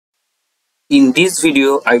In this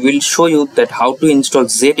video, I will show you that how to install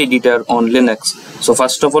ZED on Linux. So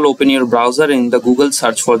first of all, open your browser in the Google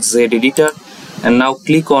search for ZED and now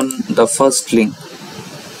click on the first link.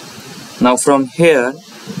 Now from here,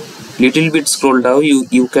 little bit scroll down,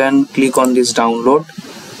 you can click on this download,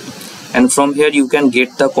 and from here you can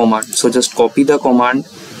get the command. So just copy the command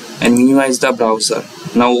and minimize the browser.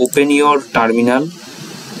 Now open your terminal.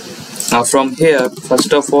 Now from here,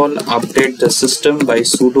 first of all, update the system by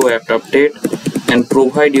sudo apt update and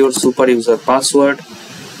provide your super user password,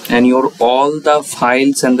 and your all the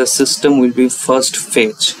files and the system will be first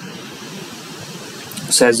fetched.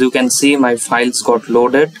 So as you can see, my files got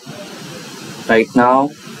loaded right now.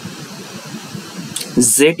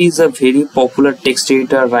 ZED is a very popular text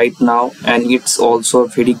editor right now, and it's also a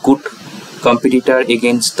very good competitor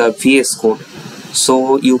against the VS Code.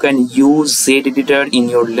 So you can use ZED editor in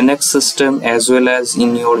your Linux system as well as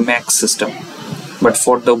in your Mac system, but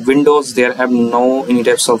for the Windows there have no any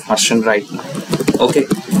types of version right now. Okay,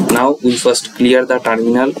 now we first clear the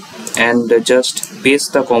terminal and just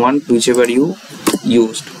paste the command whichever you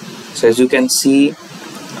used. So as you can see,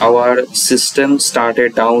 our system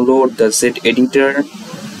started download the ZED editor.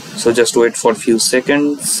 So just wait for a few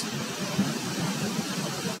seconds.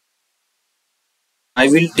 I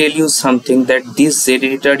will tell you something, that this ZED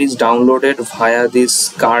editor is downloaded via this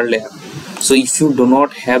curl app. So if you do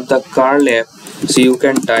not have the curl app, so you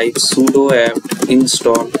can type sudo apt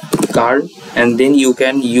install curl and then you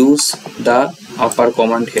can use the upper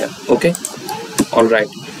command here. Okay, alright,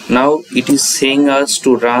 now it is saying us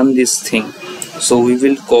to run this thing. So we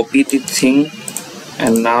will copy the thing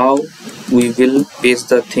and now we will paste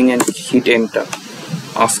the thing and hit enter.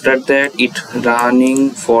 After that, it running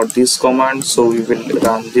for this command, so we will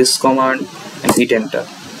run this command and hit enter.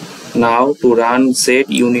 Now to run ZED,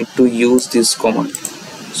 you need to use this command.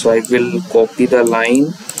 So I will copy the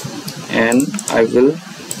line and I will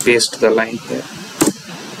paste the line here.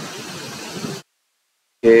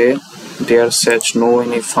 Okay, there such no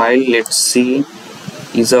any file. Let's see,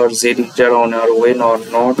 is our ZED editor on our way or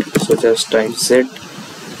not. So just type ZED.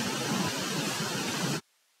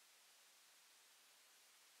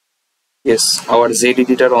 Yes, our ZED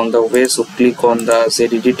editor on the way, so click on the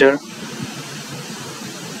ZED editor,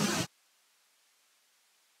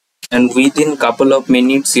 and within couple of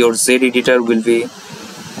minutes your ZED editor will be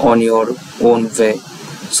on your own way.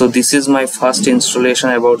 So this is my first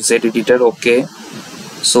installation about ZED editor. Okay,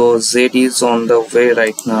 so ZED is on the way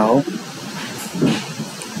right now.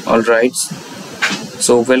 Alright,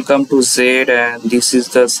 so welcome to ZED, and this is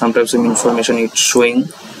the some types of information it's showing.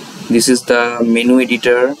 This is the menu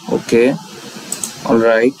editor. Okay,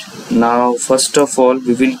 alright, now first of all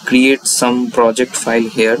we will create some project file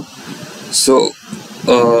here. So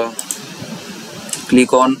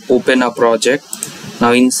click on open a project.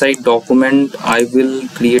 Now inside document I will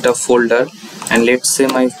create a folder, and let's say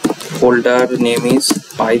my folder name is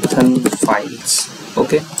Python files.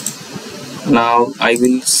 Okay, now I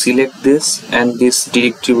will select this and this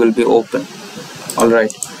directory will be open.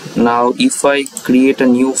 Alright, now if I create a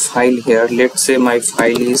new file here, let's say my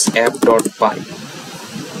file is app.py.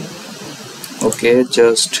 Okay,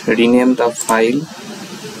 just rename the file.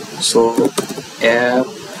 So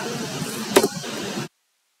app.py.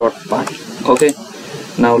 Okay,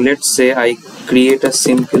 now let's say I create a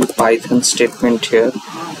simple Python statement here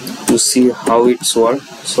to see how it's work.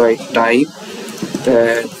 So I type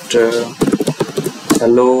that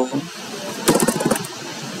hello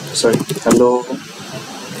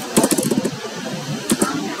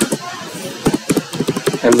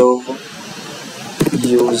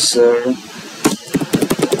user,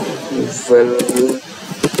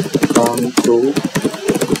 welcome to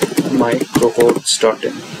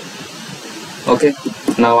microcodes.in. Okay,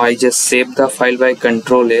 now I just save the file by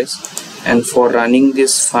Ctrl S, and for running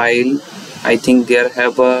this file I think there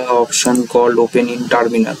have a option called open in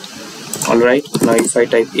terminal. Alright, now if I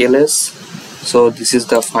type ls, so this is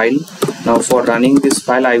the file. Now for running this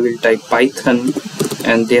file I will type Python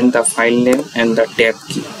and then the file name and the tab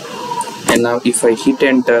key, and now if I hit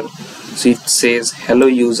enter, so it says hello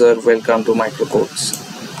user, welcome to microcodes.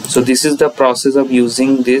 So this is the process of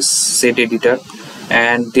using this ZED editor,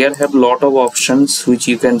 and there have lot of options which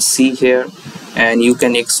you can see here and you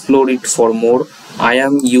can explore it for more. I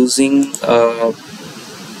am using Kali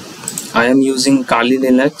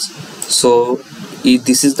Linux, so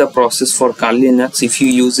this is the process for Kali Linux. If you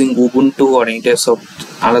using Ubuntu or any types of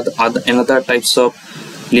another types of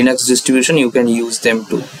Linux distribution, you can use them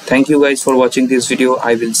too. Thank you guys for watching this video.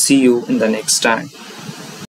 I will see you in the next time.